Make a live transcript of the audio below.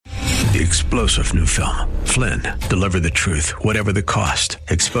the explosive new film, Flynn, Deliver the Truth, Whatever the Cost,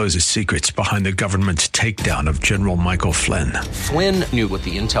 exposes secrets behind the government's takedown of General Michael Flynn. Flynn knew what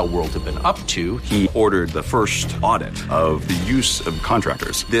the intel world had been up to. He ordered the first audit of the use of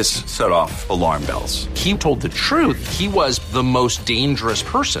contractors. This set off alarm bells. He told the truth. He was the most dangerous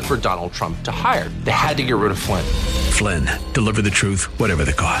person for Donald Trump to hire. They had to get rid of Flynn. Flynn, Deliver the Truth, Whatever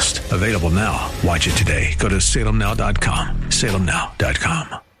the Cost. Available now. Watch it today. Go to salemnow.com.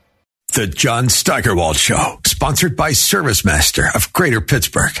 salemnow.com. The John Steigerwald Show, sponsored by ServiceMaster of Greater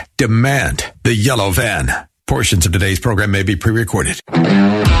Pittsburgh. Demand the yellow van. Portions of today's program may be pre-recorded.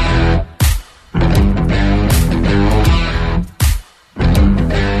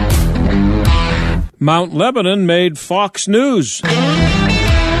 Mount Lebanon made Fox News.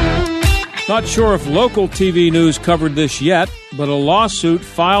 Not sure if local TV news covered this yet, but a lawsuit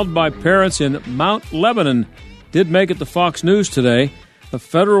filed by parents in Mount Lebanon did make it to Fox News today. A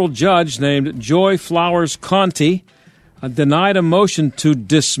federal judge named Joy Flowers Conti denied a motion to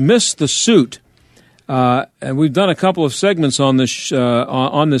dismiss the suit. And we've done a couple of segments on this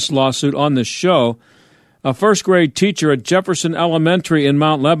lawsuit on this show. A first-grade teacher at Jefferson Elementary in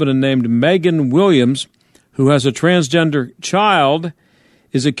Mount Lebanon named Megan Williams, who has a transgender child,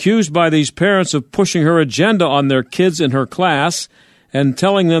 is accused by these parents of pushing her agenda on their kids in her class and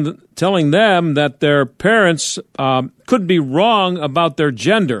telling them that their parents could be wrong about their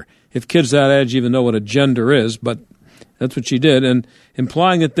gender, if kids that age even know what a gender is, but that's what she did, and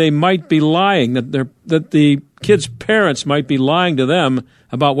implying that they might be lying, that the kids' parents might be lying to them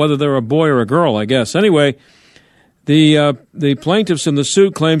about whether they're a boy or a girl, I guess. Anyway, the plaintiffs in the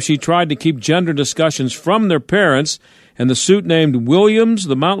suit claim she tried to keep gender discussions from their parents, and the suit named Williams,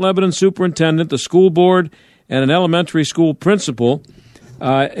 the Mount Lebanon superintendent, the school board, and an elementary school principal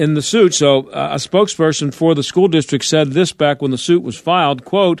in the suit. So a spokesperson for the school district said this back when the suit was filed,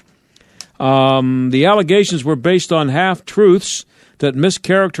 quote, the allegations were based on half-truths that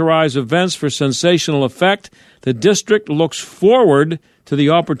mischaracterize events for sensational effect. The district looks forward to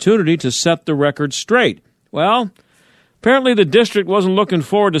the opportunity to set the record straight. Well, apparently the district wasn't looking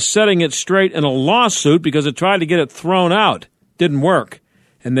forward to setting it straight in a lawsuit because it tried to get it thrown out. Didn't work.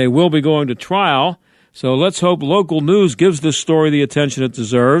 And they will be going to trial. So let's hope local news gives this story the attention it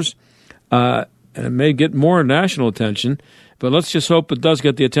deserves. And it may get more national attention. But let's just hope it does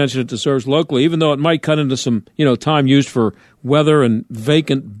get the attention it deserves locally, even though it might cut into some, time used for weather and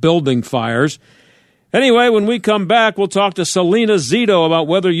vacant building fires. Anyway, when we come back, we'll talk to Selena Zito about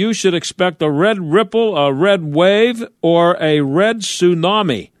whether you should expect a red ripple, a red wave, or a red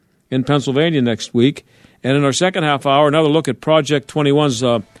tsunami in Pennsylvania next week. And in our second half hour, another look at Project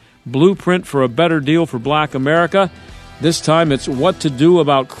 21's blueprint for a better deal for Black America. This time it's what to do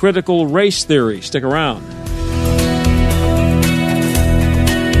about critical race theory. Stick around.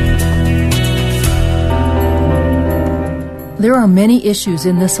 There are many issues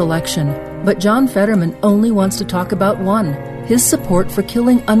in this election, but John Fetterman only wants to talk about one, his support for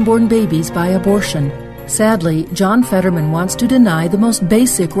killing unborn babies by abortion. Sadly, John Fetterman wants to deny the most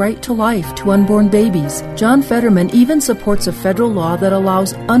basic right to life to unborn babies. John Fetterman even supports a federal law that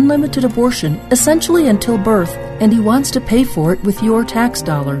allows unlimited abortion, essentially until birth, and he wants to pay for it with your tax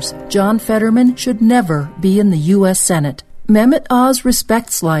dollars. John Fetterman should never be in the U.S. Senate. Mehmet Oz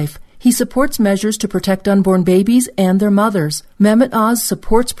respects life. He supports measures to protect unborn babies and their mothers. Mehmet Oz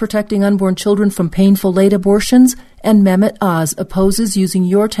supports protecting unborn children from painful late abortions, and Mehmet Oz opposes using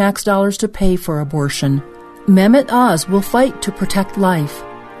your tax dollars to pay for abortion. Mehmet Oz will fight to protect life.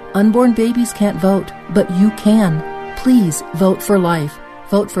 Unborn babies can't vote, but you can. Please vote for life.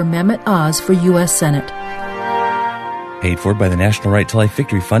 Vote for Mehmet Oz for U.S. Senate. Paid for by the National Right to Life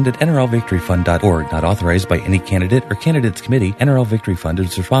Victory Fund at nrlvictoryfund.org. Not authorized by any candidate or candidates committee. NRL Victory Fund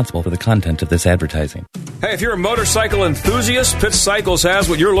is responsible for the content of this advertising. Hey, if you're a motorcycle enthusiast, Pitts Cycles has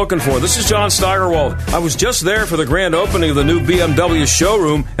what you're looking for. This is John Steigerwald. I was just there for the grand opening of the new BMW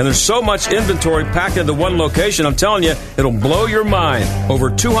showroom, and there's so much inventory packed into one location, I'm telling you, it'll blow your mind.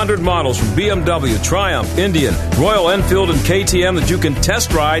 Over 200 models from BMW, Triumph, Indian, Royal Enfield, and KTM that you can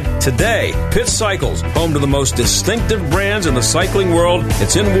test ride today. Pitts Cycles, home to the most distinctive brands in the cycling world.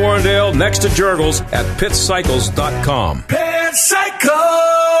 It's in Warrendale, next to Jurgles, at pittscycles.com. Pitts Cycles!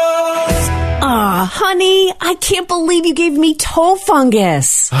 Aw, honey, I can't believe you gave me toe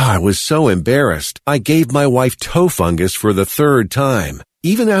fungus. I was so embarrassed. I gave my wife toe fungus for the third time.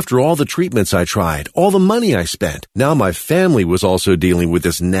 Even after all the treatments I tried, all the money I spent, now my family was also dealing with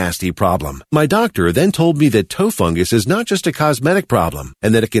this nasty problem. My doctor then told me that toe fungus is not just a cosmetic problem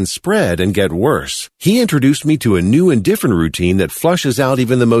and that it can spread and get worse. He introduced me to a new and different routine that flushes out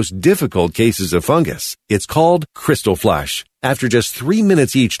even the most difficult cases of fungus. It's called Crystal Flush. After just 3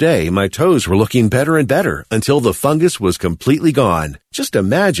 minutes each day, my toes were looking better and better until the fungus was completely gone. Just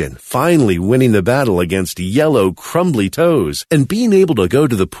imagine finally winning the battle against yellow, crumbly toes and being able to go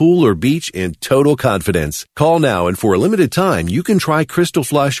to the pool or beach in total confidence. Call now, and for a limited time, you can try Crystal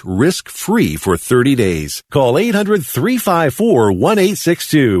Flush risk-free for 30 days. Call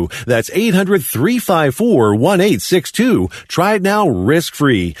 800-354-1862. That's 800-354-1862. Try it now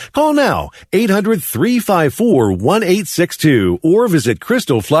risk-free. Call now, 800-354-1862, or visit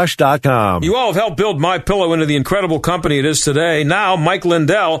crystalflush.com. You all have helped build MyPillow into the incredible company it is today. Now, Mike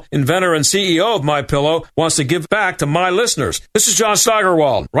Lindell, inventor and CEO of MyPillow, wants to give back to my listeners. This is John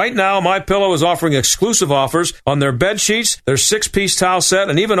Steigerwald. Right now, MyPillow is offering exclusive offers on their bed sheets, their 6-piece towel set,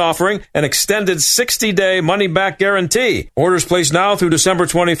 and even offering an extended 60-day money-back guarantee. Orders placed now through December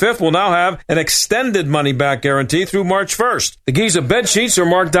 25th will now have an extended money-back guarantee through March 1st. The Giza bed sheets are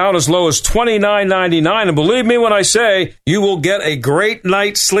marked down as low as $29.99, and believe me when I say you will get a great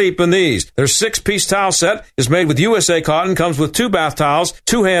night's sleep in these. Their 6-piece towel set is made with USA cotton, comes with 2 bath towels,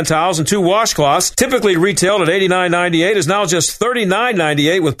 2 hand towels, and 2 washcloths. Typically retailed at $89.98 is now just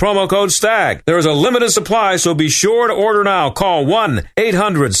 $39.98 with promo code STAG. There is a limited supply, so be sure to order now. Call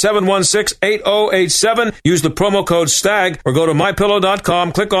 1-800-716-8087. Use the promo code STAG or go to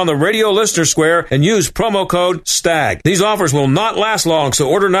MyPillow.com, click on the radio listener square, and use promo code STAG. These offers will not last long, so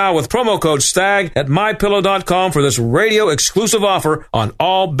order now with promo code STAG at MyPillow.com for this radio exclusive offer on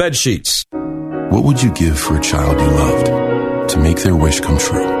all bed sheets. What would you give for a child you loved? To make their wish come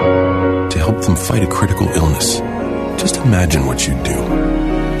true? To help them fight a critical illness? Just imagine what you'd do.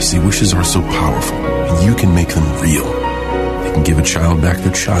 You see, wishes are so powerful, and you can make them real. They can give a child back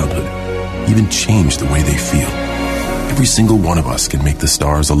their childhood, even change the way they feel. Every single one of us can make the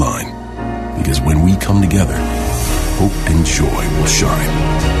stars align, because when we come together, hope and joy will shine.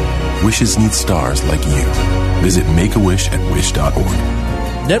 Wishes need stars like you. Visit Make-A-Wish at wish.org.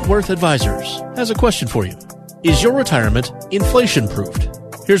 Net Worth Advisors has a question for you. Is your retirement inflation-proofed?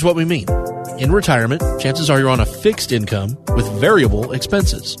 Here's what we mean. In retirement, chances are you're on a fixed income with variable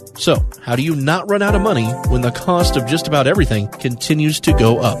expenses. So, how do you not run out of money when the cost of just about everything continues to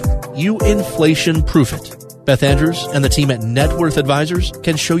go up? You inflation-proof it. Beth Andrews and the team at Net Worth Advisors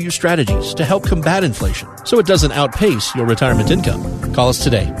can show you strategies to help combat inflation so it doesn't outpace your retirement income. Call us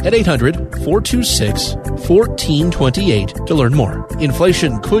today at 800-426-1428 to learn more.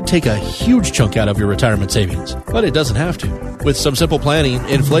 Inflation could take a huge chunk out of your retirement savings, but it doesn't have to. With some simple planning,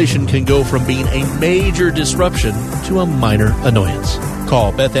 inflation can go from being a major disruption to a minor annoyance.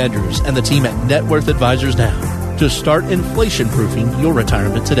 Call Beth Andrews and the team at Net Worth Advisors now to start inflation-proofing your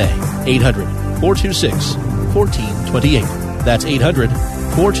retirement today. 800-426-1428. That's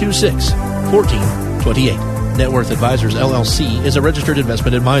 800-426-1428. Net Worth Advisors, LLC is a registered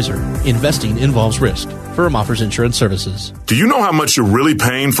investment advisor. Investing involves risk. Firm offers insurance services. Do you know how much you're really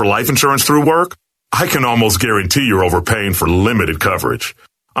paying for life insurance through work? I can almost guarantee you're overpaying for limited coverage.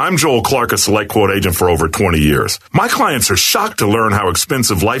 I'm Joel Clark, a Select Quote agent for over 20 years. My clients are shocked to learn how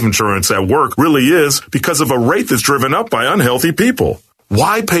expensive life insurance at work really is because of a rate that's driven up by unhealthy people.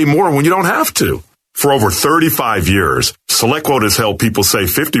 Why pay more when you don't have to? For over 35 years, SelectQuote has helped people save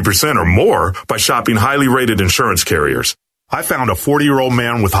 50% or more by shopping highly rated insurance carriers. I found a 40-year-old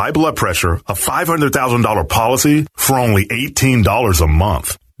man with high blood pressure, a $500,000 policy for only $18 a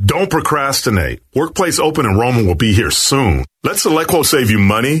month. Don't procrastinate. Workplace open enrollment will be here soon. Let SelectQuote save you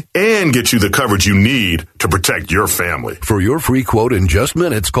money and get you the coverage you need to protect your family. For your free quote in just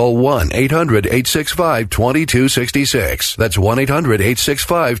minutes, call 1-800-865-2266. That's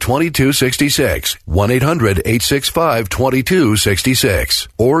 1-800-865-2266. 1-800-865-2266.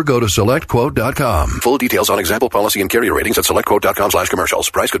 Or go to SelectQuote.com. Full details on example policy and carrier ratings at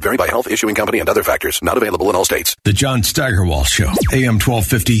SelectQuote.com/commercials. Price could vary by health, issuing company, and other factors. Not available in all states. The John Steigerwald Show, AM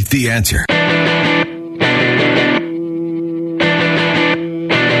 1250, The Answer.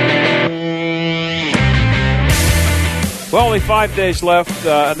 Well, only 5 days left,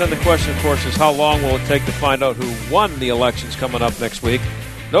 and then the question, of course, is how long will it take to find out who won the elections coming up next week?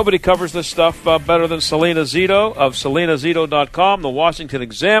 Nobody covers this stuff better than Selena Zito of SelenaZito.com, the Washington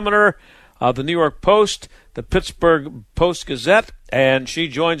Examiner, the New York Post, the Pittsburgh Post-Gazette, and she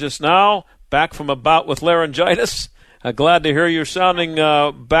joins us now, back from a bout with laryngitis. Glad to hear you're sounding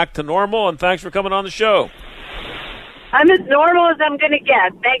back to normal, and thanks for coming on the show. I'm as normal as I'm going to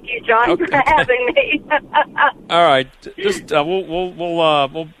get. Thank you, John, for having me. All right, just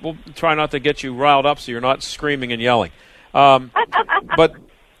we'll try not to get you riled up so you're not screaming and yelling. But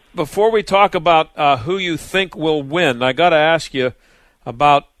before we talk about who you think will win, I got to ask you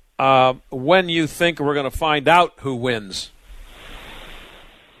about when you think we're going to find out who wins.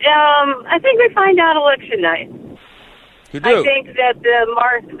 I think we find out election night. You do. I think that the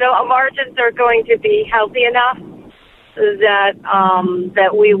margins are going to be healthy enough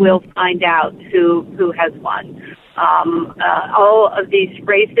that we will find out who has won. All of these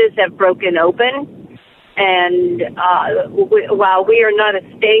races have broken open, and while we are not a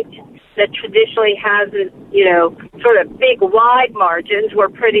state that traditionally has, sort of big wide margins, we're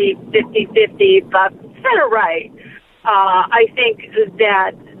pretty 50-50, but center right. I think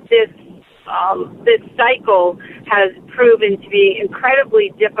that this cycle has proven to be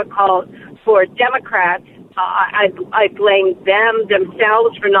incredibly difficult for Democrats. I blame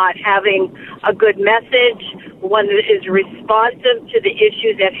themselves for not having a good message, one that is responsive to the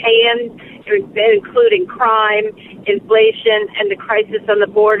issues at hand, including crime, inflation, and the crisis on the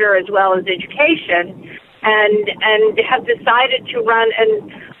border, as well as education, and have decided to run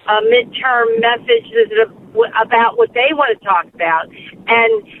a midterm message about what they want to talk about.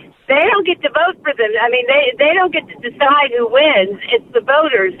 And they don't get to vote for them. I mean, they don't get to decide who wins. It's the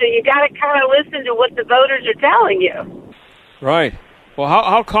voters. So you got to kind of listen to what the voters are telling you. Right. Well,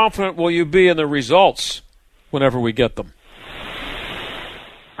 how confident will you be in the results whenever we get them?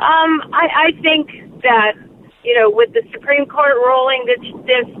 I think that, with the Supreme Court ruling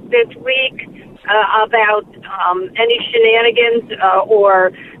this week about any shenanigans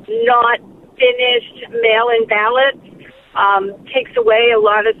or not finished mail-in ballots, takes away a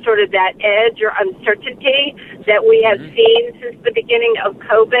lot of sort of that edge or uncertainty that we have seen since the beginning of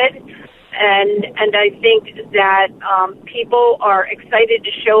COVID. And I think that people are excited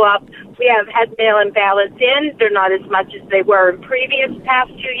to show up. We have had mail-in ballots in. They're not as much as they were in previous past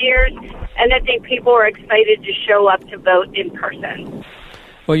 2 years. And I think people are excited to show up to vote in person.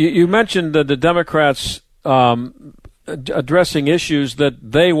 Well, you mentioned the Democrats addressing issues that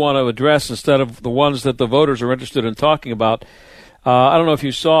they want to address instead of the ones that the voters are interested in talking about. I don't know if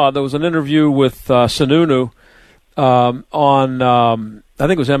you saw, there was an interview with Sununu on, I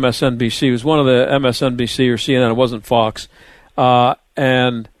think it was MSNBC. It was one of the MSNBC or CNN. It wasn't Fox.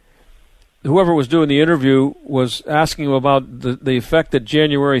 And whoever was doing the interview was asking him about the effect that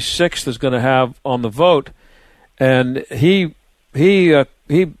January 6th is going to have on the vote. And he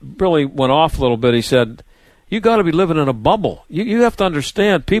really went off a little bit. He said, you got to be living in a bubble. You have to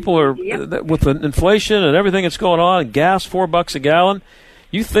understand, people are, with the inflation and everything that's going on, and gas $4 a gallon.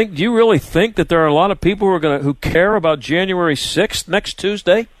 Do you really think that there are a lot of people who care about January 6th next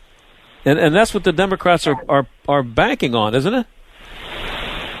Tuesday? And that's what the Democrats are banking on, isn't it?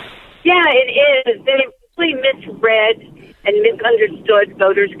 Yeah, it is. They really misread and misunderstood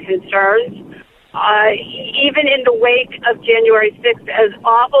voters' concerns. Even in the wake of January 6th, as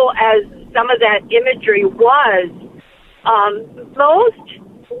awful as some of that imagery was, most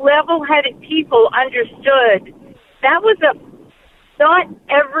level-headed people understood that was not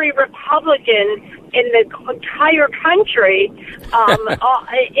every Republican in the entire country at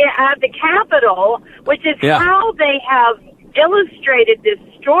the Capitol, which is how they have illustrated this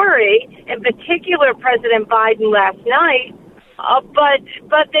story, in particular President Biden last night. But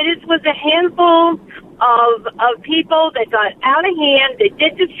that it was a handful of people that got out of hand, they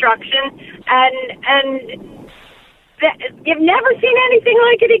did destruction, and you've never seen anything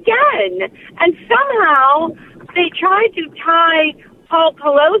like it again. And somehow they tried to tie Paul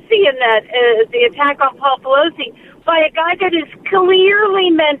Pelosi in that, the attack on Paul Pelosi, by a guy that is clearly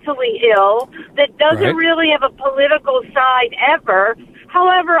mentally ill, that doesn't really have a political side ever.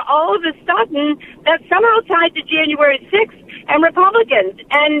 However, all of a sudden, that's somehow tied to January 6th and Republicans.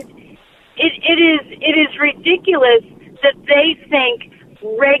 And it is ridiculous that they think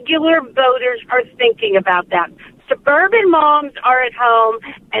regular voters are thinking about that. Suburban moms are at home,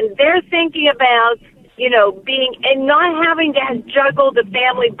 and they're thinking about, being and not having to juggle the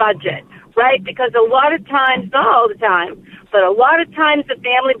family budget, right? Because a lot of times, not all the time, but a lot of times the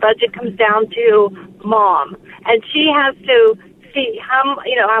family budget comes down to mom, and she has to see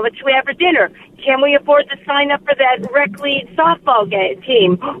how much we have for dinner. Can we afford to sign up for that rec league softball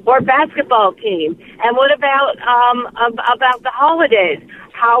team or basketball team? And what about the holidays?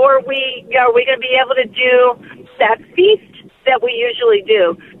 How are we going to be able to do that feast that we usually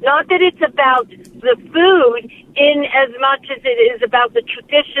do? Not that it's about the food in as much as it is about the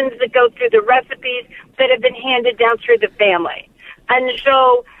traditions that go through the recipes that have been handed down through the family. And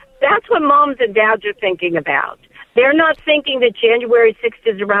so that's what moms and dads are thinking about. They're not thinking that January 6th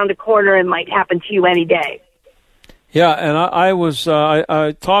is around the corner and might happen to you any day. Yeah, and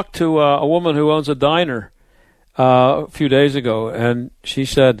I talked to a woman who owns a diner a few days ago, and she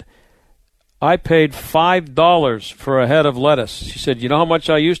said, I paid $5 for a head of lettuce. She said, you know how much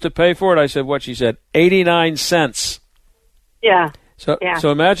I used to pay for it? I said, what? She said, 89 cents. Yeah. So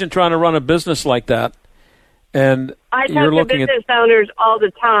imagine trying to run a business like that. And I you're talk to looking business owners all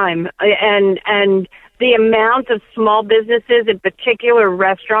the time, and the amount of small businesses, in particular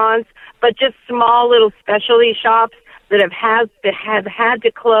restaurants, but just small little specialty shops that have had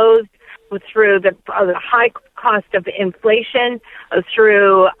to close through the high cost of inflation,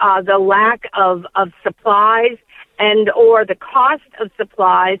 through the lack of supplies, and or the cost of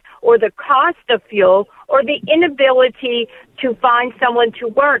supplies, or the cost of fuel, or the inability to find someone to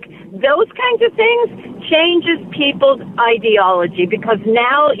work. Those kinds of things changes people's ideology, because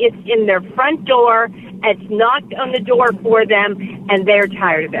now it's in their front door, it's knocked on the door for them, and they're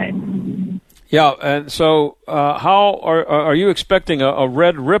tired of it. Yeah, and so how are you expecting a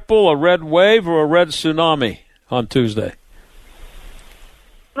red ripple, a red wave, or a red tsunami on Tuesday?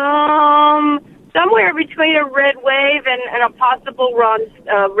 Somewhere between a red wave and a possible red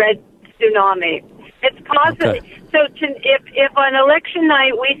tsunami. It's possible. Okay. So if on election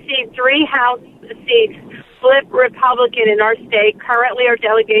night we see 3 House seats flip Republican in our state, currently our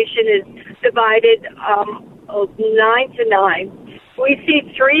delegation is divided 9-9. We see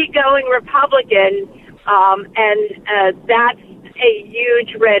 3 going Republican, and that's a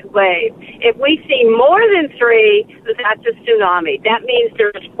huge red wave. If we see more than 3, that's a tsunami. That means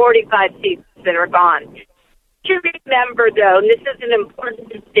there's 45 seats that are gone. To remember, though, and this is an important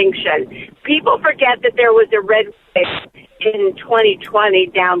distinction, people forget that there was a red wave in 2020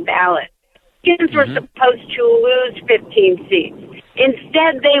 down ballot. Republicans were supposed to lose 15 seats.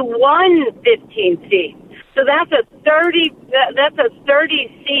 Instead, they won 15 seats. So that's a 30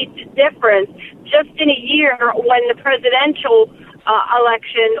 seat difference just in a year when the presidential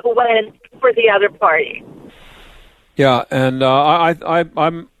election went for the other party. Yeah, and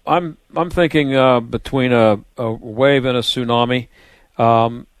I'm thinking between a wave and a tsunami.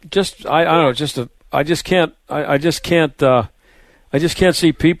 I just can't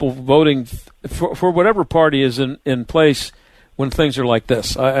see people voting for whatever party is in place when things are like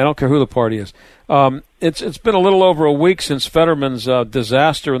this. I don't care who the party is. It's been a little over a week since Fetterman's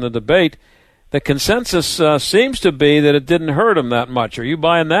disaster in the debate. The consensus seems to be that it didn't hurt him that much. Are you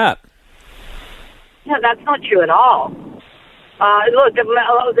buying that? No, that's not true at all. Look,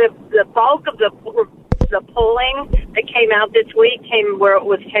 the bulk of the polling that came out this week came where it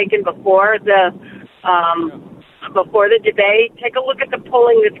was taken before the debate. Take a look at the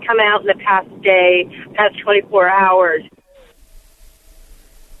polling that's come out in the past 24 hours.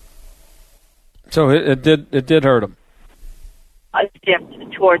 So it did hurt him. A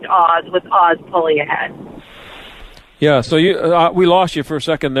shift towards Oz, with Oz pulling ahead. Yeah, so we lost you for a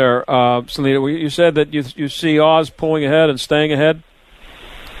second there, Selena. You said that you see Oz pulling ahead and staying ahead?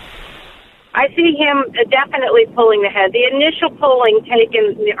 I see him definitely pulling ahead. The initial polling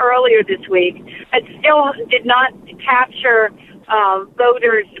taken earlier this week, it still did not capture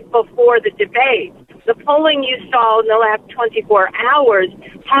voters before the debate. The polling you saw in the last 24 hours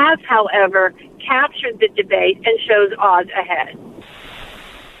has, however, captured the debate and shows Oz ahead.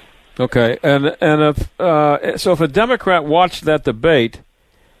 Okay, and if a Democrat watched that debate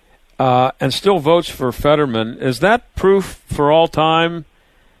and still votes for Fetterman, is that proof for all time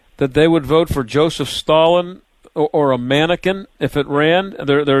that they would vote for Joseph Stalin or a mannequin if it ran?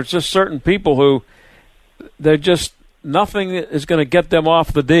 There's just certain people who they're just nothing is going to get them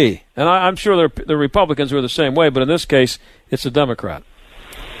off the D. And I'm sure the Republicans are the same way, but in this case, it's a Democrat.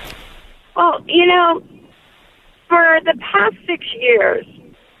 Well, for the past 6 years,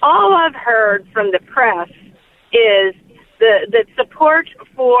 all I've heard from the press is that support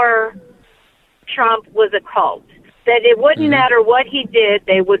for Trump was a cult, that it wouldn't matter what he did,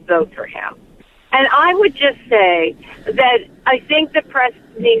 they would vote for him. And I would just say that I think the press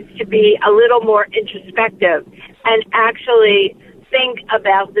needs to be a little more introspective and actually think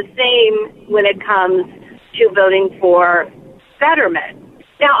about the same when it comes to voting for Fetterman.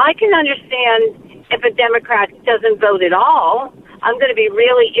 Now, I can understand if a Democrat doesn't vote at all. I'm going to be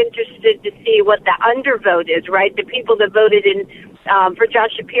really interested to see what the undervote is, right? The people that voted for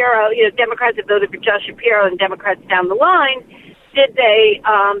Josh Shapiro, Democrats that voted for Josh Shapiro and Democrats down the line, did they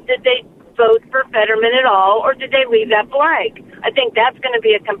vote for Fetterman at all, or did they leave that blank? I think that's going to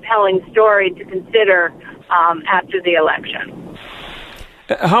be a compelling story to consider after the election.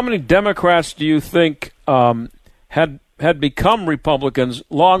 How many Democrats do you think had become Republicans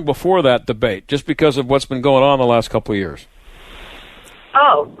long before that debate, just because of what's been going on the last couple of years?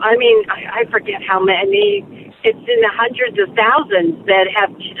 Oh, I mean, I forget how many. It's in the hundreds of thousands that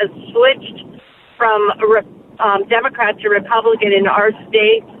have switched from Democrat to Republican in our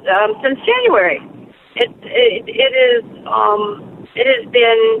state since January. It has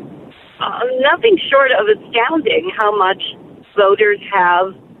been nothing short of astounding how much voters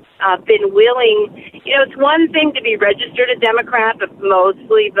have been willing. You know, it's one thing to be registered a Democrat, but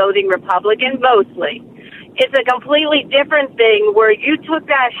mostly voting Republican, mostly. It's a completely different thing where you took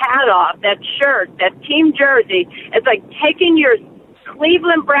that hat off, that shirt, that team jersey. It's like taking your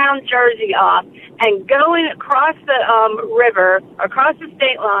Cleveland Brown jersey off and going across the river, across the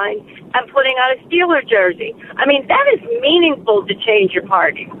state line, and putting on a Steeler jersey. I mean, that is meaningful to change your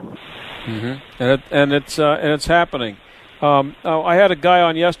party. Mm-hmm. And it's happening. I had a guy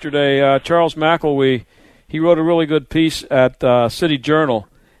on yesterday, Charles McElwee. He wrote a really good piece at City Journal,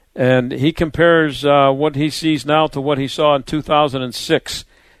 and he compares what he sees now to what he saw in 2006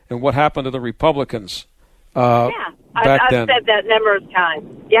 and what happened to the Republicans. I've said that numerous times.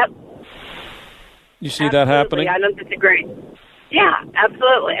 Yep. You see that happening? I don't disagree. Yeah,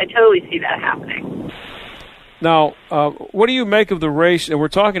 absolutely. I totally see that happening. Now, what do you make of the race? And we're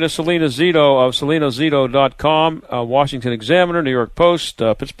talking to Selena Zito of selenazito.com, Washington Examiner, New York Post,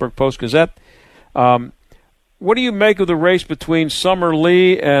 Pittsburgh Post-Gazette. What do you make of the race between Summer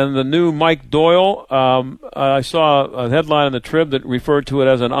Lee and the new Mike Doyle? I saw a headline in the Trib that referred to it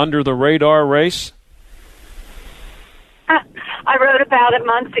as an under-the-radar race. I wrote about it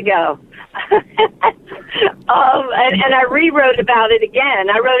months ago. And I rewrote about it again.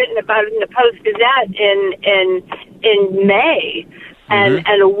 I wrote it about it in the Post-Gazette in May and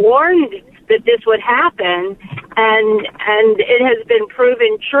warned that this would happen, and it has been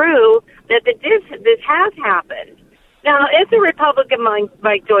proven true that this has happened. Now, if the Republican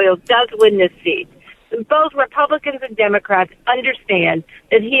Mike Doyle does win this seat, both Republicans and Democrats understand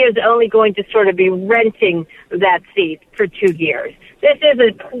that he is only going to sort of be renting that seat for 2 years. This is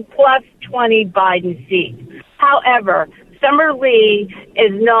a plus 20 Biden seat. However, Summer Lee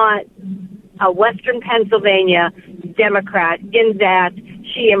is not a Western Pennsylvania Democrat in that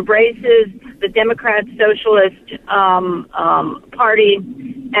she embraces the Democrat Socialist Party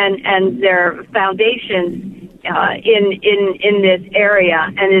and their foundations in this area,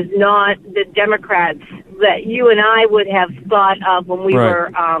 and is not the Democrats that you and I would have thought of when we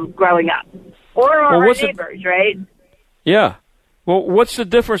were growing up, or our neighbors, right? Yeah. Well, what's the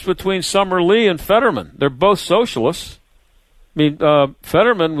difference between Summer Lee and Fetterman? They're both socialists. I mean,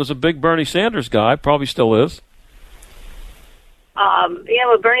 Fetterman was a big Bernie Sanders guy, probably still is.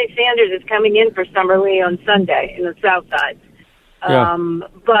 Bernie Sanders is coming in for Summer Lee on Sunday in the South Side.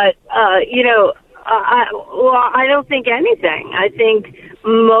 But I don't think anything. I think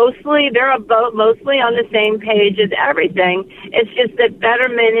mostly they're mostly on the same page as everything. It's just that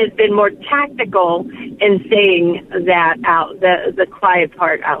Fetterman has been more tactical in saying that out, the quiet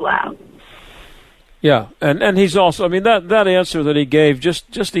part out loud. Yeah, and he's also, I mean, that answer that he gave,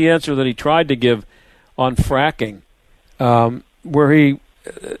 just the answer that he tried to give on fracking, where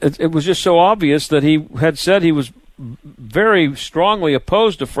it was just so obvious that he had said he was very strongly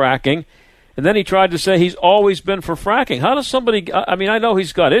opposed to fracking, and then he tried to say he's always been for fracking. How does somebody, I mean, I know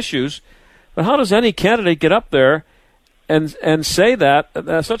he's got issues, but how does any candidate get up there and say that?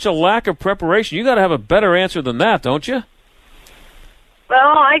 Such a lack of preparation. You got to have a better answer than that, don't you?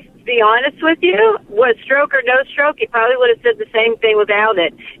 Well, I be honest with you, with stroke or no stroke, he probably would have said the same thing without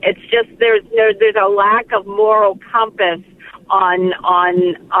it. It's just there's a lack of moral compass on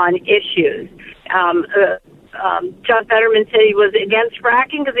issues. John Fetterman said he was against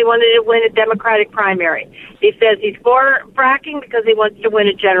fracking because he wanted to win a Democratic primary. He says he's for fracking because he wants to win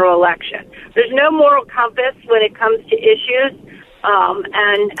a general election. There's no moral compass when it comes to issues,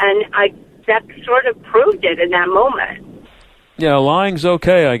 and that sort of proved it in that moment. Yeah, lying's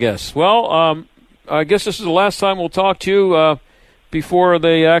okay, I guess. Well, I guess this is the last time we'll talk to you before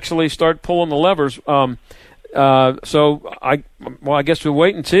they actually start pulling the levers. So I guess we'll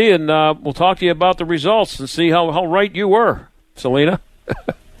wait and see, and we'll talk to you about the results and see how right you were, Selena.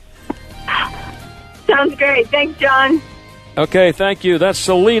 Sounds great. Thanks, John. Okay, thank you. That's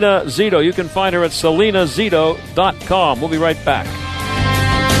Selena Zito. You can find her at selenazito.com. We'll be right back.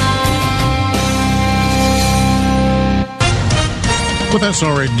 With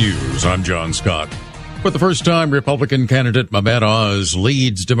SRN News, I'm John Scott. For the first time, Republican candidate Mehmet Oz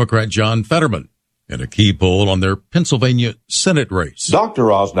leads Democrat John Fetterman in a key poll on their Pennsylvania Senate race.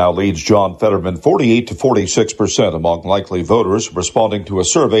 Dr. Oz now leads John Fetterman 48 to 46% among likely voters, responding to a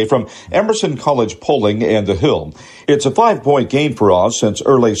survey from Emerson College Polling and The Hill. It's a 5-point gain for Oz since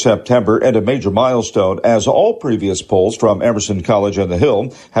early September and a major milestone, as all previous polls from Emerson College and The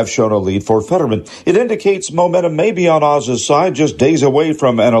Hill have shown a lead for Fetterman. It indicates momentum may be on Oz's side just days away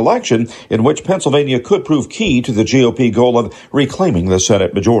from an election in which Pennsylvania could prove key to the GOP goal of reclaiming the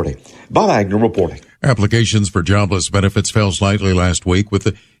Senate majority. Bob Agnew reporting. Applications for jobless benefits fell slightly last week, with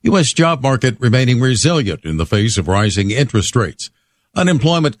the U.S. job market remaining resilient in the face of rising interest rates.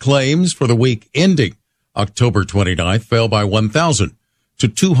 Unemployment claims for the week ending October 29th fell by 1,000 to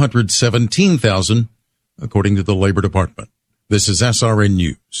 217,000, according to the Labor Department. This is SRN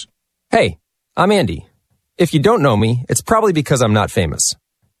News. Hey, I'm Andy. If you don't know me, it's probably because I'm not famous.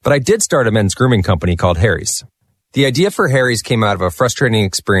 But I did start a men's grooming company called Harry's. The idea for Harry's came out of a frustrating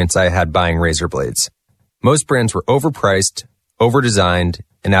experience I had buying razor blades. Most brands were overpriced, overdesigned,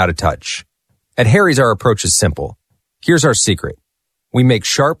 and out of touch. At Harry's, our approach is simple. Here's our secret. We make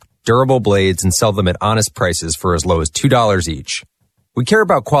sharp, durable blades and sell them at honest prices for as low as $2 each. We care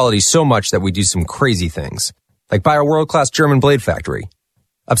about quality so much that we do some crazy things, like buy a world-class German blade factory.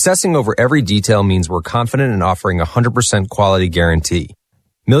 Obsessing over every detail means we're confident in offering a 100% quality guarantee.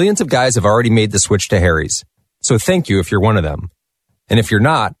 Millions of guys have already made the switch to Harry's, so thank you if you're one of them. And if you're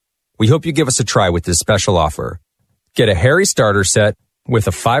not, we hope you give us a try with this special offer. Get a Harry starter set with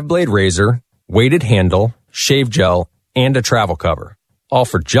a 5-blade razor, weighted handle, shave gel, and a travel cover. All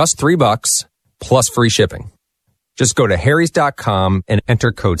for just $3 plus free shipping. Just go to harrys.com and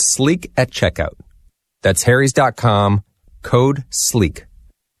enter code SLEEK at checkout. That's harrys.com, code SLEEK.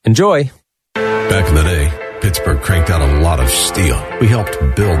 Enjoy. Back in the day, Pittsburgh cranked out a lot of steel. We helped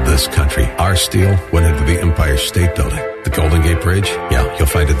build this country. Our steel went into the Empire State Building. The Golden Gate Bridge? Yeah, you'll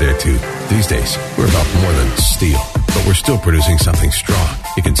find it there too. These days, we're about more than steel, but we're still producing something strong.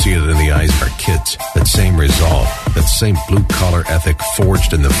 You can see it in the eyes of our kids. That same resolve, that same blue-collar ethic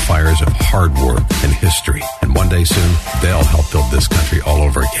forged in the fires of hard work and history. And one day soon, they'll help build this country all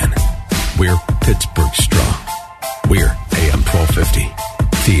over again. We're Pittsburgh strong. We're AM 1250.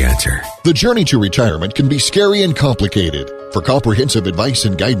 The Answer. The journey to retirement can be scary and complicated. For comprehensive advice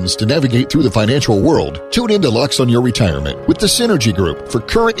and guidance to navigate through the financial world, tune in to Locks on Your Retirement with the Synergy Group for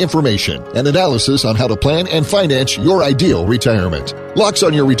current information and analysis on how to plan and finance your ideal retirement. Locks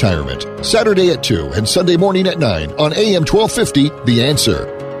on Your Retirement, Saturday at 2 and Sunday morning at 9 on AM 1250, The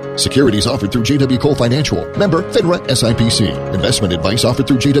Answer. Securities offered through J.W. Cole Financial. Member, FINRA SIPC. Investment advice offered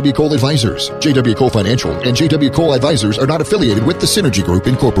through J.W. Cole Advisors. J.W. Cole Financial and J.W. Cole Advisors are not affiliated with the Synergy Group,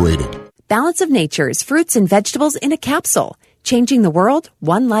 Incorporated. Balance of Nature's fruits and vegetables in a capsule. Changing the world,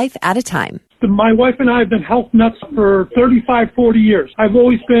 one life at a time. My wife and I have been health nuts for 35, 40 years. I've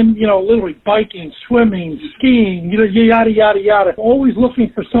always been, literally biking, swimming, skiing, yada, yada, yada. Always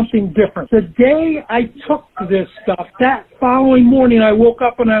looking for something different. The day I took this stuff, that following morning I woke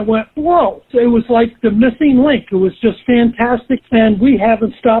up and I went, whoa. It was like the missing link. It was just fantastic, and we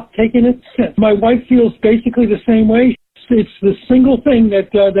haven't stopped taking it since. My wife feels basically the same way. It's the single thing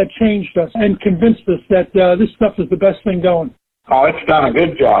that changed us and convinced us that this stuff is the best thing going. Oh, it's done a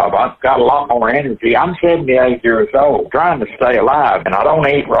good job. I've got a lot more energy. I'm 78 years old, trying to stay alive, and I don't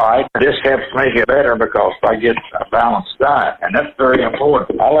eat right. This helps me get better because I get a balanced diet, and that's very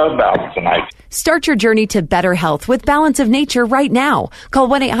important. I love Balance of Nature. Start your journey to better health with Balance of Nature right now. Call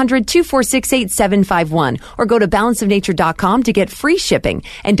 1-800-246-8751 or go to balanceofnature.com to get free shipping.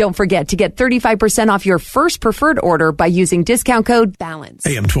 And don't forget to get 35% off your first preferred order by using discount code BALANCE.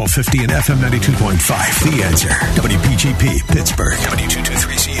 AM 1250 and FM 92.5. The Answer. WPGP, Pittsburgh.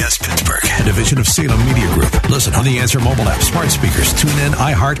 W223CS, Pittsburgh. A division of Salem Media Group. Listen on the Answer mobile app, smart speakers, TuneIn,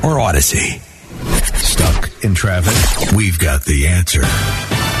 iHeart, or Odyssey. Stuck in traffic? We've got the answer.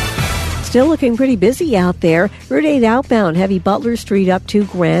 Still looking pretty busy out there. Route 8 outbound, heavy Butler Street up to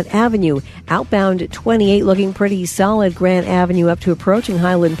Grant Avenue. Outbound 28 looking pretty solid. Grant Avenue up to approaching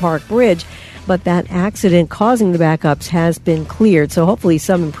Highland Park Bridge. But that accident causing the backups has been cleared, so hopefully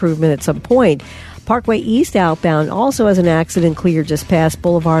some improvement at some point. Parkway East outbound also has an accident cleared just past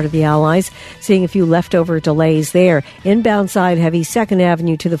Boulevard of the Allies. Seeing a few leftover delays there. Inbound side heavy 2nd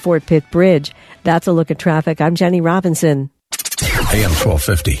Avenue to the Fort Pitt Bridge. That's a look at traffic. I'm Jenny Robinson. AM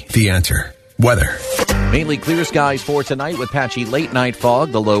 1250, The Answer. Weather. Mainly clear skies for tonight with patchy late-night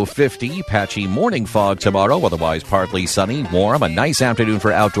fog, the low 50. Patchy morning fog tomorrow, otherwise partly sunny, warm. A nice afternoon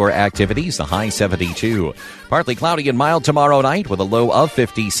for outdoor activities, the high 72. Partly cloudy and mild tomorrow night with a low of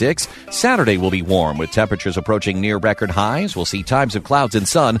 56. Saturday will be warm with temperatures approaching near record highs. We'll see times of clouds and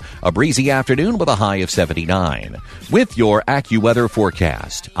sun, a breezy afternoon with a high of 79. With your AccuWeather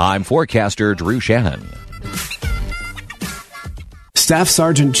forecast, I'm forecaster Drew Shannon. Staff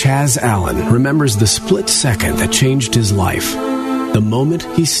Sergeant Chaz Allen remembers the split second that changed his life. The moment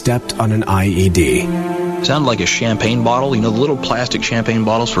he stepped on an IED. Sounded like a champagne bottle. The little plastic champagne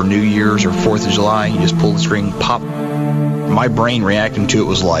bottles for New Year's or 4th of July. You just pull the string, pop. My brain reacting to it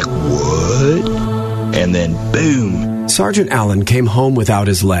was like, what? And then, boom. Sergeant Allen came home without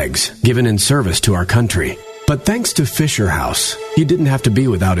his legs, given in service to our country. But thanks to Fisher House, he didn't have to be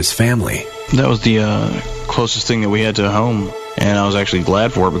without his family. That was the closest thing that we had to home. And I was actually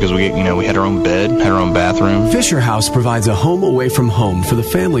glad for it because we had our own bed, had our own bathroom. Fisher House provides a home away from home for the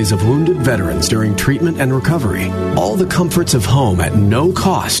families of wounded veterans during treatment and recovery. All the comforts of home at no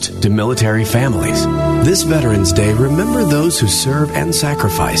cost to military families. This Veterans Day, remember those who serve and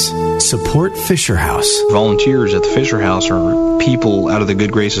sacrifice. Support Fisher House. Volunteers at the Fisher House are people out of the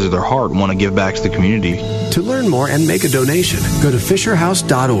good graces of their heart want to give back to the community. To learn more and make a donation, go to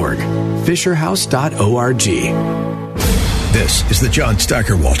fisherhouse.org. fisherhouse.org. This is the John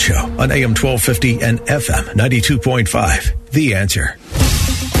Steigerwald Show on AM 1250 and FM 92.5. The Answer.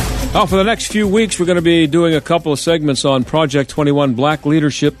 Well, for the next few weeks, we're going to be doing a couple of segments on Project 21 Black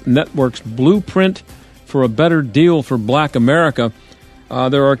Leadership Network's Blueprint for a Better Deal for Black America.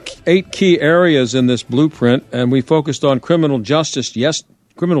 There are 8 key areas in this blueprint, and we focused on criminal justice yesterday.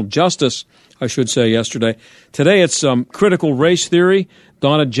 Today it's critical race theory.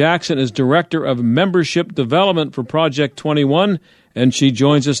 Donna Jackson is Director of Membership Development for Project 21, and she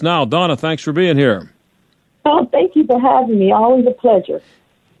joins us now. Donna, thanks for being here. Oh, thank you for having me. Always a pleasure.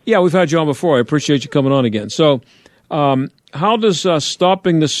 Yeah, we've had you on before. I appreciate you coming on again. So how does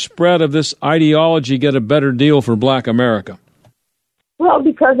stopping the spread of this ideology get a better deal for Black America? Well,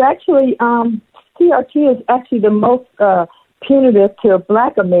 because actually CRT is actually the most punitive to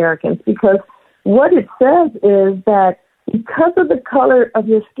Black Americans, because what it says is that because of the color of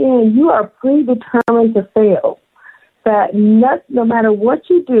your skin, you are predetermined to fail. That no matter what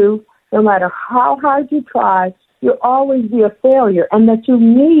you do, no matter how hard you try, you'll always be a failure, and that you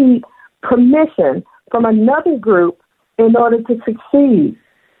need permission from another group in order to succeed.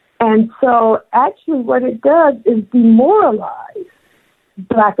 And so actually what it does is demoralize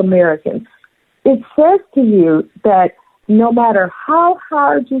Black Americans. It says to you that no matter how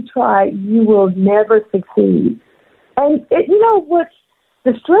hard you try, you will never succeed. And what's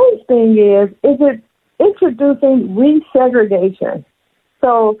the strange thing is it introducing resegregation.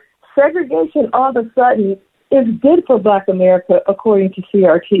 So segregation all of a sudden is good for Black America, according to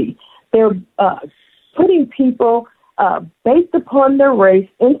CRT. They're putting people based upon their race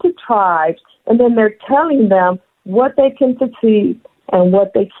into tribes, and then they're telling them what they can succeed and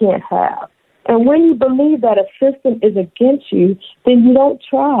what they can't have. And when you believe that a system is against you, then you don't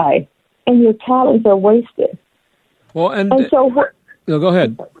try, and your talents are wasted. Well, go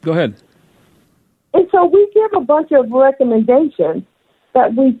ahead. And so we give a bunch of recommendations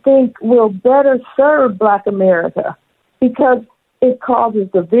that we think will better serve Black America, because it causes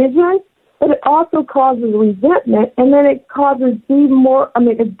division, but it also causes resentment, and then it causes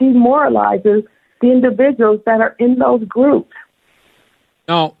it demoralizes the individuals that are in those groups.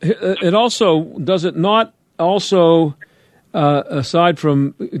 Now, it also, does it not also, aside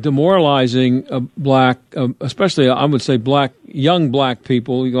from demoralizing Black, especially I would say young Black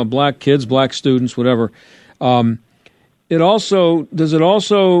people, Black kids, Black students, whatever, does it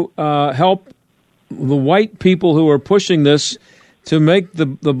also help the white people who are pushing this to make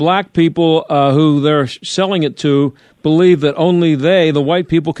the Black people who they're selling it to believe that only the white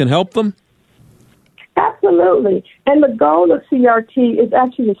people, can help them? Absolutely. And the goal of CRT is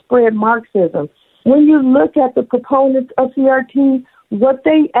actually to spread Marxism. When you look at the proponents of CRT, what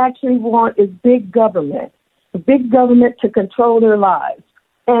they actually want is big government to control their lives.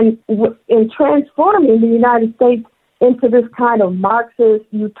 And in transforming the United States into this kind of Marxist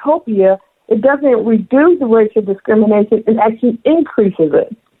utopia, it doesn't reduce the racial discrimination, it actually increases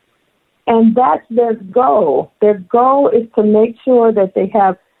it. And that's their goal. Their goal is to make sure that they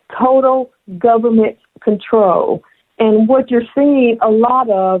have total government control. And what you're seeing a lot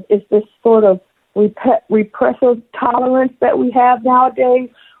of is this sort of repressive tolerance that we have nowadays,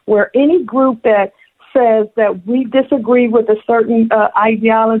 where any group that says that we disagree with a certain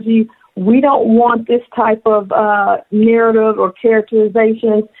ideology, we don't want this type of narrative or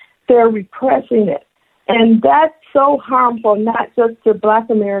characterization, they're repressing it. And that's so harmful, not just to Black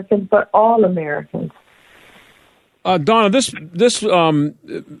Americans, but all Americans. Donna, this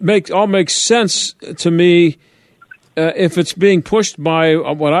makes sense to me if it's being pushed by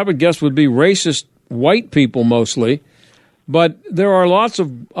what I would guess would be racist white people mostly. But there are lots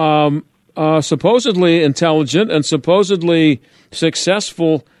of supposedly intelligent and supposedly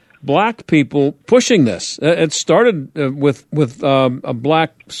successful Black people pushing this. It started with a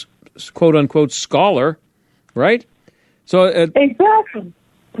Black quote unquote scholar, right? So exactly.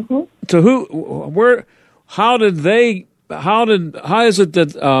 Mm-hmm. To who? Where? How is it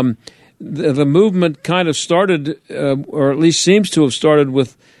that the movement kind of started, or at least seems to have started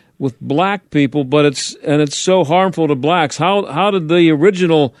with Black people, but it's so harmful to Blacks? How did the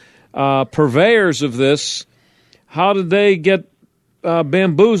original purveyors of this, how did they get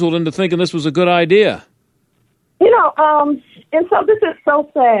bamboozled into thinking this was a good idea? And so this is so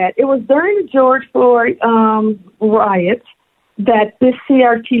sad. It was during the George Floyd riots that this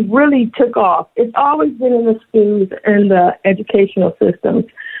CRT really took off. It's always been in the schools and the educational systems.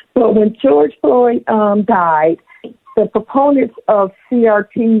 But when George Floyd died, the proponents of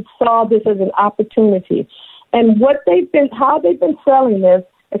CRT saw this as an opportunity. And how they've been selling this,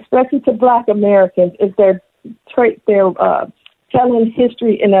 especially to Black Americans, is they're telling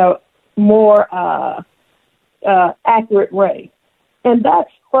history in a more accurate way. And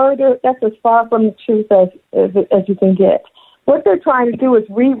that's as far from the truth as you can get. What they're trying to do is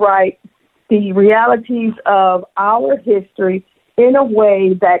rewrite the realities of our history in a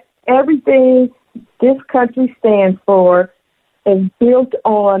way that everything this country stands for is built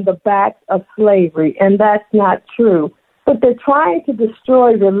on the backs of slavery, and that's not true. But they're trying to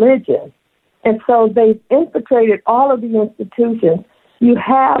destroy religion, and so they've infiltrated all of the institutions. You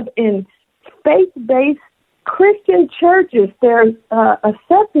have in faith-based Christian churches, they're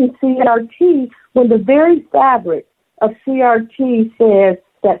accepting CRT when the very fabric of CRT says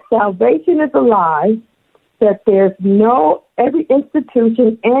that salvation is a lie, that every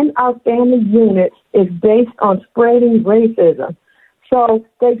institution in our family unit is based on spreading racism. So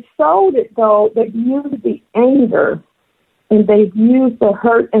they've sold it, though. They've used the anger and they've used the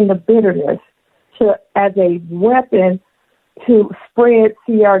hurt and the bitterness as a weapon to spread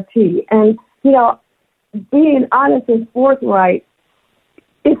CRT. And, being honest and forthright,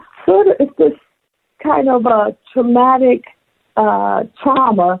 it's this kind of a traumatic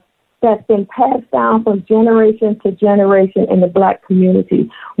trauma that's been passed down from generation to generation in the Black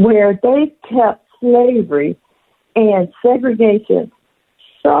community, where they kept slavery and segregation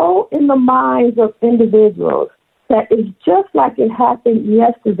so in the minds of individuals that it's just like it happened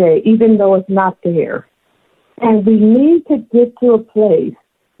yesterday, even though it's not there. And we need to get to a place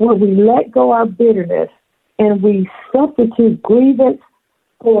where we let go our bitterness and we substitute grievance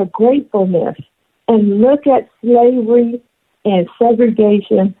for gratefulness and look at slavery and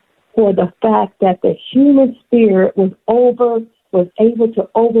segregation for the fact that the human spirit was able to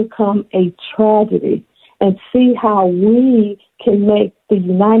overcome a tragedy, and see how we can make the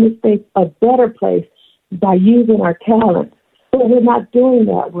United States a better place by using our talents. But we're not doing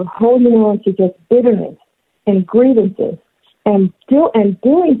that. We're holding on to just bitterness and grievances. And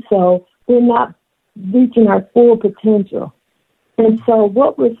doing so, we're not reaching our full potential. And so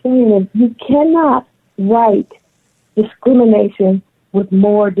what we're saying is you cannot right discrimination with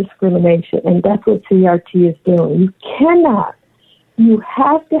more discrimination, and that's what CRT is doing. You cannot. You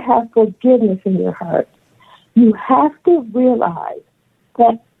have to have forgiveness in your heart. You have to realize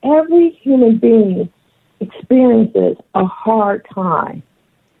that every human being experiences a hard time,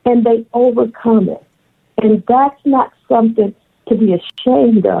 and they overcome it. And that's not something to be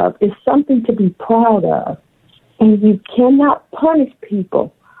ashamed of. It's something to be proud of. And you cannot punish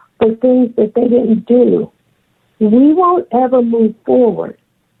people for things that they didn't do. We won't ever move forward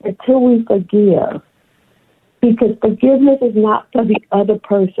until we forgive, because forgiveness is not for the other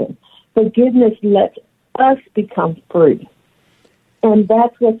person. Forgiveness lets us become free. And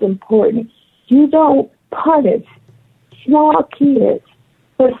that's what's important. You don't punish small kids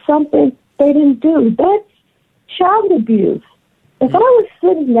for something they didn't do. That's child abuse. If I was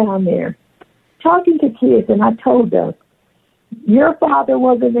sitting down there talking to kids and I told them, your father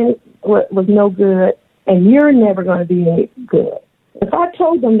was no good and you're never going to be any good. If I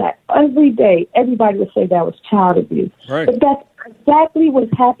told them that every day, everybody would say that was child abuse. Right. But that's exactly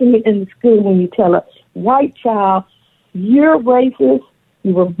what's happening in the school when you tell a white child, you're racist,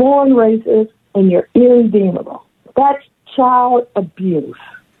 you were born racist, and you're irredeemable. That's child abuse.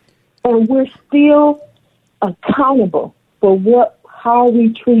 And we're still accountable for how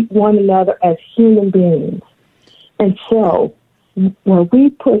we treat one another as human beings. And so when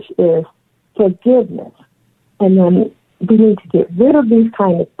we push this forgiveness, and then we need to get rid of these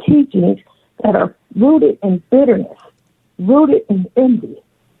kind of teachings that are rooted in bitterness, rooted in envy,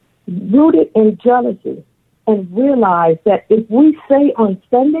 rooted in jealousy, and realize that if we say on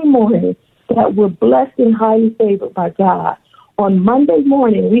Sunday morning that we're blessed and highly favored by God, on Monday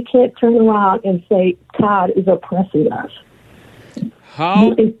morning we can't turn around and say God is oppressing us.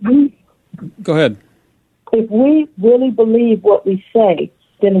 How? Go ahead. If we really believe what we say,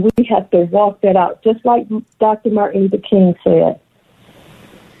 then we have to walk that out, just like Dr. Martin Luther King said.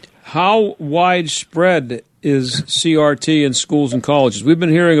 How widespread is CRT in schools and colleges? We've been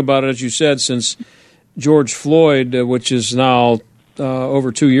hearing about it, as you said, since George Floyd, which is now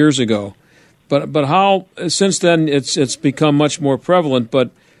over 2 years ago. But how, since then, it's become much more prevalent,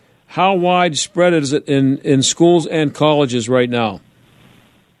 but how widespread is it in schools and colleges right now?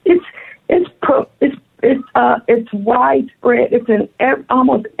 It's It's widespread. It's in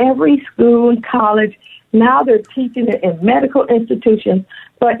almost every school and college. Now they're teaching it in medical institutions,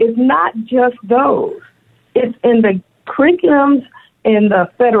 but it's not just those. It's in the curriculums in the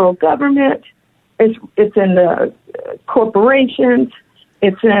federal government. It's in the corporations.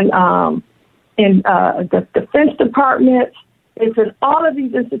 It's in the Defense Department. It's in all of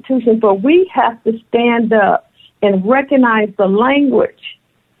these institutions, but we have to stand up and recognize the language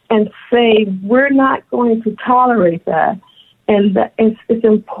and say we're not going to tolerate that. And it's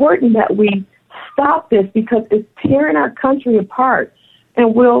important that we stop this because it's tearing our country apart,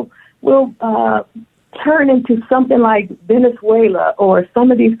 and we'll turn into something like Venezuela or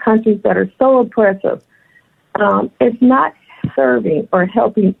some of these countries that are so oppressive. It's not serving or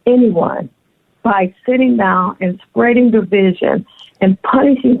helping anyone by sitting down and spreading division and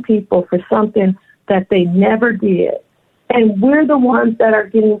punishing people for something that they never did. And we're the ones that are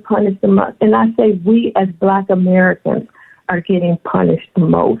getting punished the most. And I say we as Black Americans are getting punished the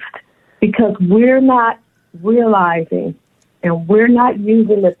most because we're not realizing and we're not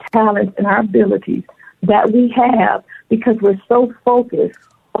using the talents and our abilities that we have because we're so focused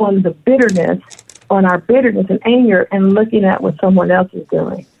on the bitterness, on our bitterness and anger and looking at what someone else is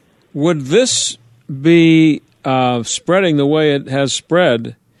doing. Would this be spreading the way it has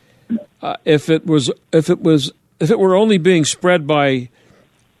spread if it were only being spread by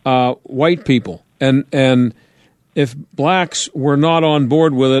white people and if blacks were not on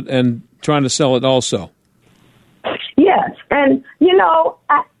board with it and trying to sell it also? Yes, and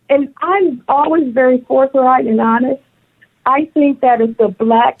I'm always very forthright and honest. I think that if the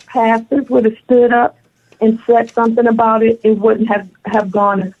black pastors would have stood up and said something about it, it wouldn't have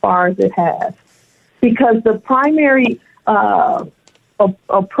gone as far as it has. Because the primary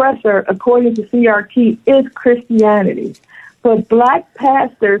oppressor, according to CRT, is Christianity. But black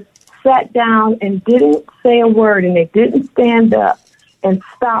pastors sat down and didn't say a word, and they didn't stand up and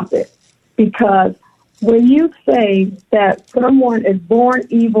stop it. Because when you say that someone is born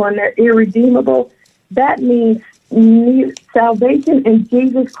evil and they're irredeemable, that means salvation in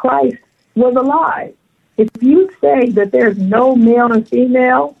Jesus Christ was alive. If you say that there's no male and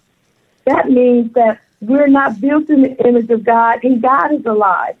female, that means that we're not built in the image of God and God is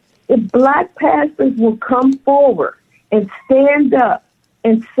alive. If black pastors will come forward and stand up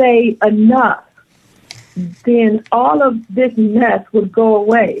and say enough, then all of this mess would go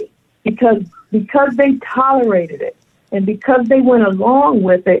away because they tolerated it and because they went along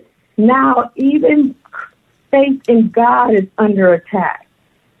with it. Now even faith in God is under attack,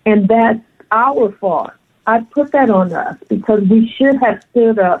 and that's our fault. I put that on us because we should have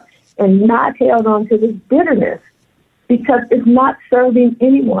stood up and not held on to this bitterness because it's not serving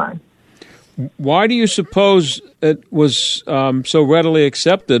anyone. Why do you suppose it was so readily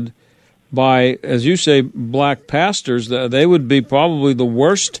accepted by, as you say, black pastors? They would be probably the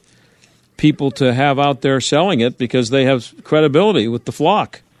worst people to have out there selling it because they have credibility with the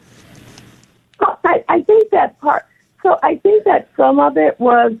flock. I think that part. So I think that some of it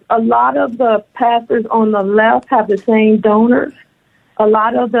was a lot of the pastors on the left have the same donors. A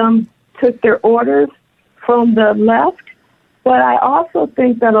lot of them took their orders from the left. But I also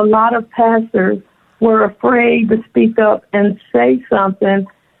think that a lot of pastors were afraid to speak up and say something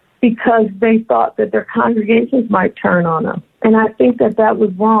because they thought that their congregations might turn on them. And I think that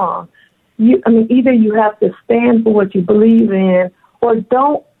was wrong. Either you have to stand for what you believe in or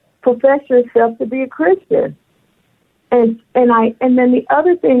don't profess yourself to be a Christian. And then the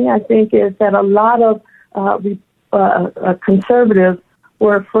other thing I think is that a lot of conservatives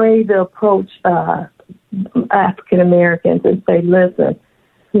were afraid to approach African Americans and say, listen,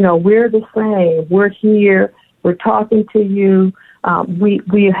 we're the same. We're here. We're talking to you.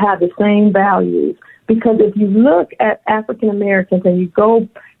 We have the same values. Because if you look at African Americans and you go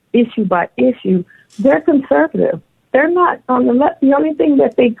issue by issue, they're conservative. They're not on the left. The only thing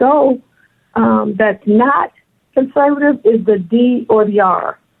that they go that's not conservative is the D or the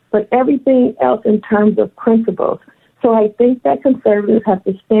R, but everything else in terms of principles. So I think that conservatives have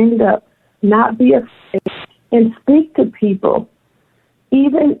to stand up, not be afraid, and speak to people,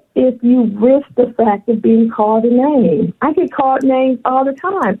 even if you risk the fact of being called a name. I get called names all the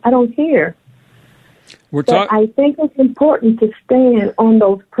time. I don't care. But I think it's important to stand on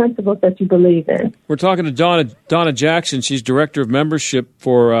those principles that you believe in. We're talking to Donna Jackson. She's Director of Membership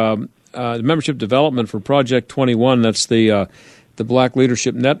for Membership Development for Project 21. That's the Black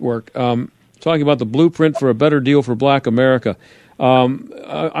Leadership Network. Talking about the blueprint for a better deal for Black America. I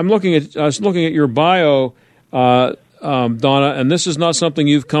was looking at your bio, Donna, and this is not something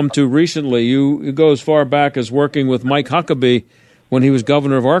you've come to recently. You go as far back as working with Mike Huckabee when he was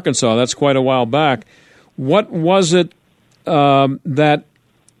governor of Arkansas. That's quite a while back. What was it that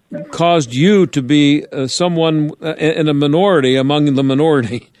caused you to be someone in a minority among the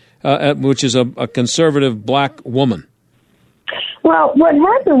minority, which is a conservative black woman? Well, what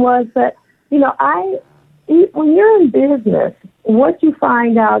happened was that, when you're in business, what you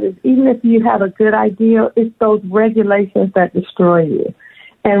find out is even if you have a good idea, it's those regulations that destroy you.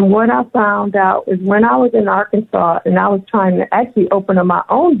 And what I found out is when I was in Arkansas and I was trying to actually open up my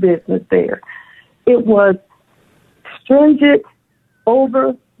own business there, it was stringent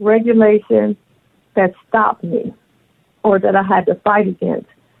over-regulation that stopped me or that I had to fight against.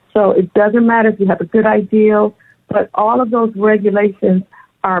 So it doesn't matter if you have a good idea, but all of those regulations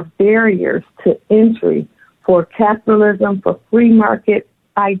are barriers to entry for capitalism, for free market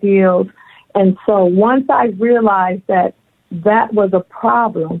ideals. And so once I realized that was a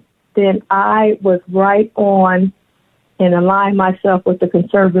problem, then I was right on and aligned myself with the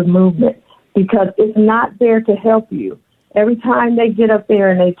conservative movement because it's not there to help you. Every time they get up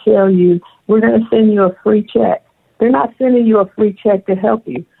there and they tell you, we're going to send you a free check, they're not sending you a free check to help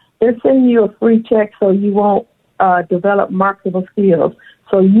you. They're sending you a free check so you won't develop marketable skills,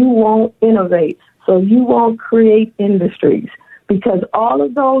 so you won't innovate, so you won't create industries, because all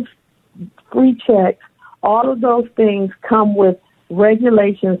of those free checks, all of those things come with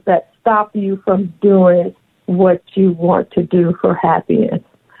regulations that stop you from doing what you want to do for happiness.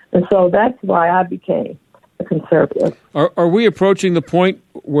 And so that's why I became a conservative. Are we approaching the point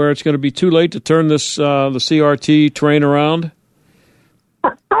where it's going to be too late to turn this the CRT train around?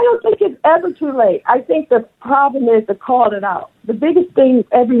 I don't think it's ever too late. I think the problem is to call it out. The biggest thing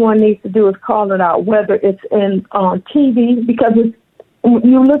everyone needs to do is call it out, whether it's on TV, because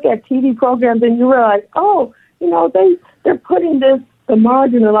you look at TV programs and you realize, they're putting the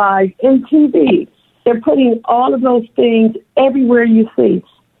marginalized in TV. They're putting all of those things everywhere you see.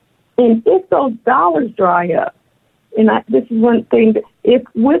 And if those dollars dry up, this is one thing, if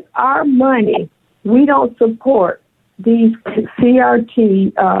with our money we don't support these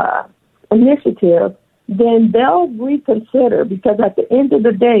CRT initiatives, then they'll reconsider, because at the end of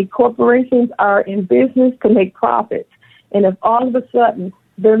the day, corporations are in business to make profits. And if all of a sudden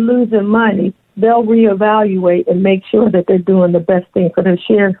they're losing money, they'll reevaluate and make sure that they're doing the best thing for their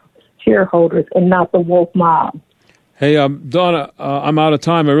shareholders and not the woke mob. Hey, Donna, I'm out of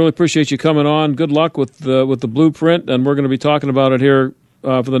time. I really appreciate you coming on. Good luck with the blueprint, and we're going to be talking about it here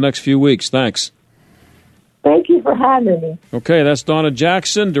for the next few weeks. Thanks. Thank you for having me. Okay, that's Donna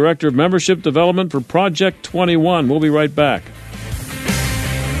Jackson, Director of Membership Development for Project 21. We'll be right back.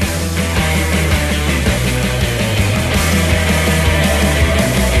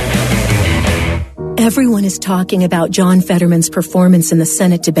 Everyone is talking about John Fetterman's performance in the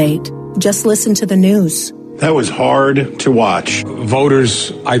Senate debate. Just listen to the news. That was hard to watch.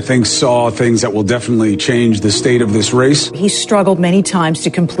 Voters, I think, saw things that will definitely change the state of this race. He struggled many times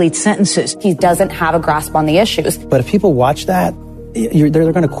to complete sentences. He doesn't have a grasp on the issues. But if people watch that, they're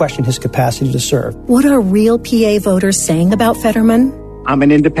going to question his capacity to serve. What are real PA voters saying about Fetterman? I'm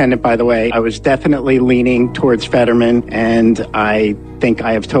an independent, by the way. I was definitely leaning towards Fetterman, and I think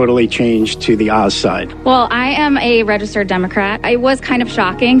I have totally changed to the Oz side. Well, I am a registered Democrat. It was kind of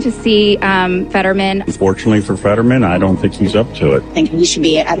shocking to see Fetterman. Unfortunately for Fetterman, I don't think he's up to it. I think he should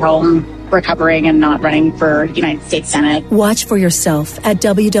be at home recovering and not running for United States Senate. Watch for yourself at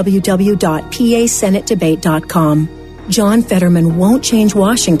www.pasenatedebate.com. John Fetterman won't change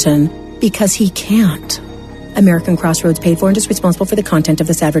Washington because he can't. American Crossroads paid for and is responsible for the content of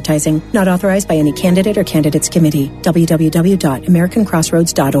this advertising. Not authorized by any candidate or candidates committee.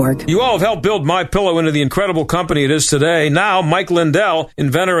 www.americancrossroads.org. You all have helped build MyPillow into the incredible company it is today. Now, Mike Lindell,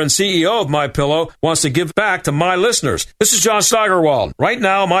 inventor and CEO of MyPillow, wants to give back to my listeners. This is John Steigerwald. Right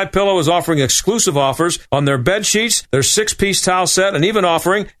now, MyPillow is offering exclusive offers on their bed sheets, their 6-piece towel set, and even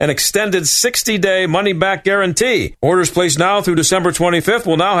offering an extended 60-day money-back guarantee. Orders placed now through December 25th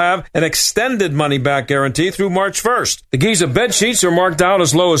will now have an extended money-back guarantee through March 1st. The Giza bed sheets are marked down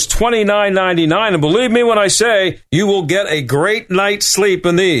as low as $29.99, and believe me when I say you will get a great night's sleep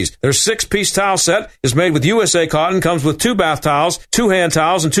in these. Their 6-piece towel set is made with USA cotton, comes with 2 bath towels, 2 hand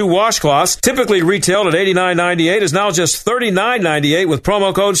towels, and 2 washcloths. Typically retailed at $89.98 is now just $39.98 with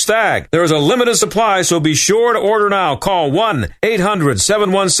promo code STAG. There is a limited supply, so be sure to order now. Call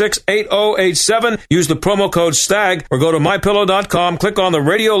 1-800-716-8087. Use the promo code STAG or go to MyPillow.com, click on the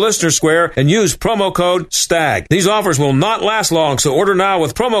radio listener square, and use promo code STAG. These offers will not last long, so order now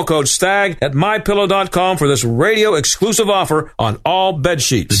with promo code STAG at MyPillow.com for this radio exclusive offer on all bed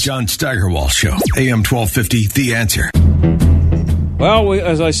sheets. The John Steigerwald Show, AM 1250, The Answer. Well,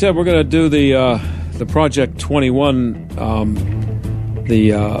 as I said, we're going to do the Project 21,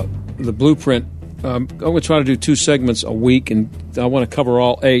 the blueprint I'm going to try to do 2 segments a week, and I want to cover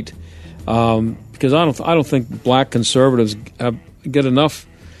all 8 because I don't think black conservatives get enough.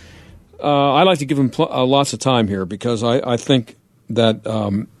 I like to give them lots of time here because I think that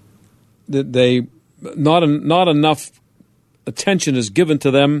that they not enough attention is given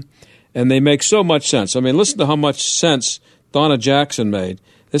to them, and they make so much sense. I mean, listen to how much sense Donna Jackson made.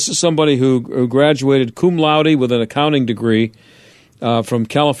 This is somebody who graduated cum laude with an accounting degree from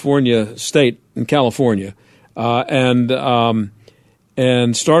California State in California, and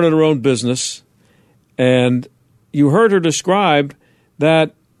started her own business. And you heard her describe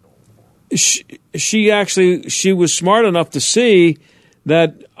that she was smart enough to see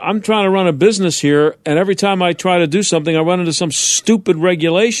that I'm trying to run a business here, and every time I try to do something, I run into some stupid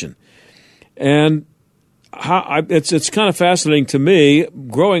regulation. And it's kind of fascinating to me.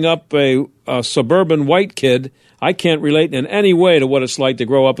 Growing up a suburban white kid, I can't relate in any way to what it's like to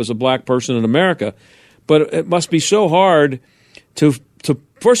grow up as a black person in America. But it must be so hard to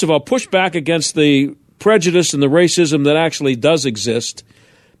first of all, push back against the prejudice and the racism that actually does exist,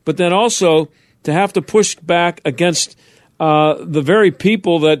 but then also to have to push back against the very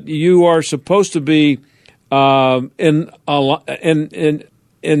people that you are supposed to be they're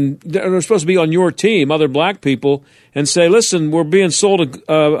supposed to be on your team, other black people, and say, listen, we're being sold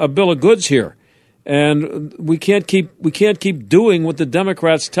a bill of goods here, and we can't keep doing what the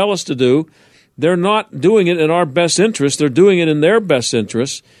Democrats tell us to do. They're not doing it in our best interest. They're doing it in their best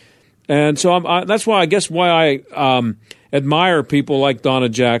interest. And so that's why I admire people like Donna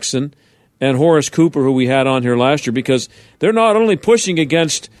Jackson and Horace Cooper, who we had on here last year, because they're not only pushing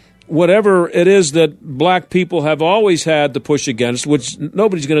against whatever it is that black people have always had to push against, which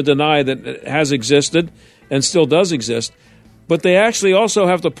nobody's going to deny that it has existed and still does exist, but they actually also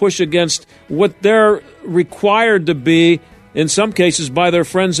have to push against what they're required to be, in some cases, by their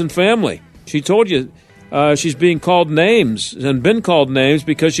friends and family. She told you she's being called names and been called names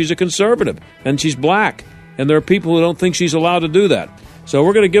because she's a conservative and she's black. And there are people who don't think she's allowed to do that. So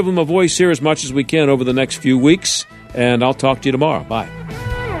we're going to give them a voice here as much as we can over the next few weeks. And I'll talk to you tomorrow. Bye.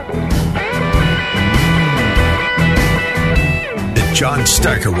 The John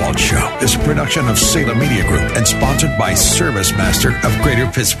Steigerwald Show is a production of Salem Media Group and sponsored by Service Master of Greater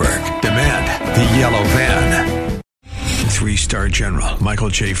Pittsburgh. Demand the yellow van. 3-star General Michael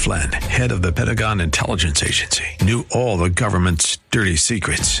J. Flynn, head of the Pentagon Intelligence Agency, knew all the government's dirty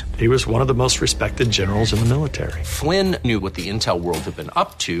secrets. He was one of the most respected generals in the military. Flynn knew what the intel world had been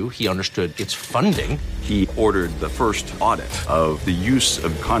up to. He understood its funding. He ordered the first audit of the use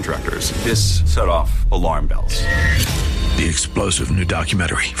of contractors. This set off alarm bells. The explosive new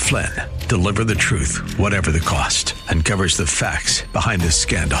documentary, Flynn, Deliver the Truth, Whatever the Cost, uncovers the facts behind this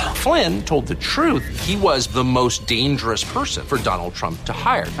scandal. Flynn told the truth. He was the most dangerous person for Donald Trump to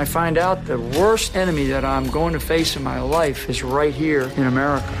hire. I find out the worst enemy that I'm going to face in my life is right here in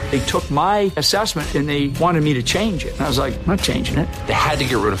America. They took my assessment and they wanted me to change it. And I was like, I'm not changing it. They had to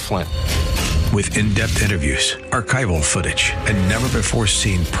get rid of Flynn. With in-depth interviews, archival footage, and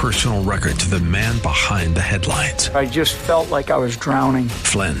never-before-seen personal records of the man behind the headlines. I just felt like I was drowning.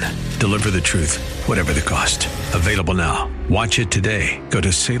 Flynn, Deliver the Truth, Whatever the Cost. Available now. Watch it today. Go to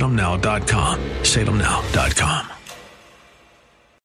salemnow.com. salemnow.com.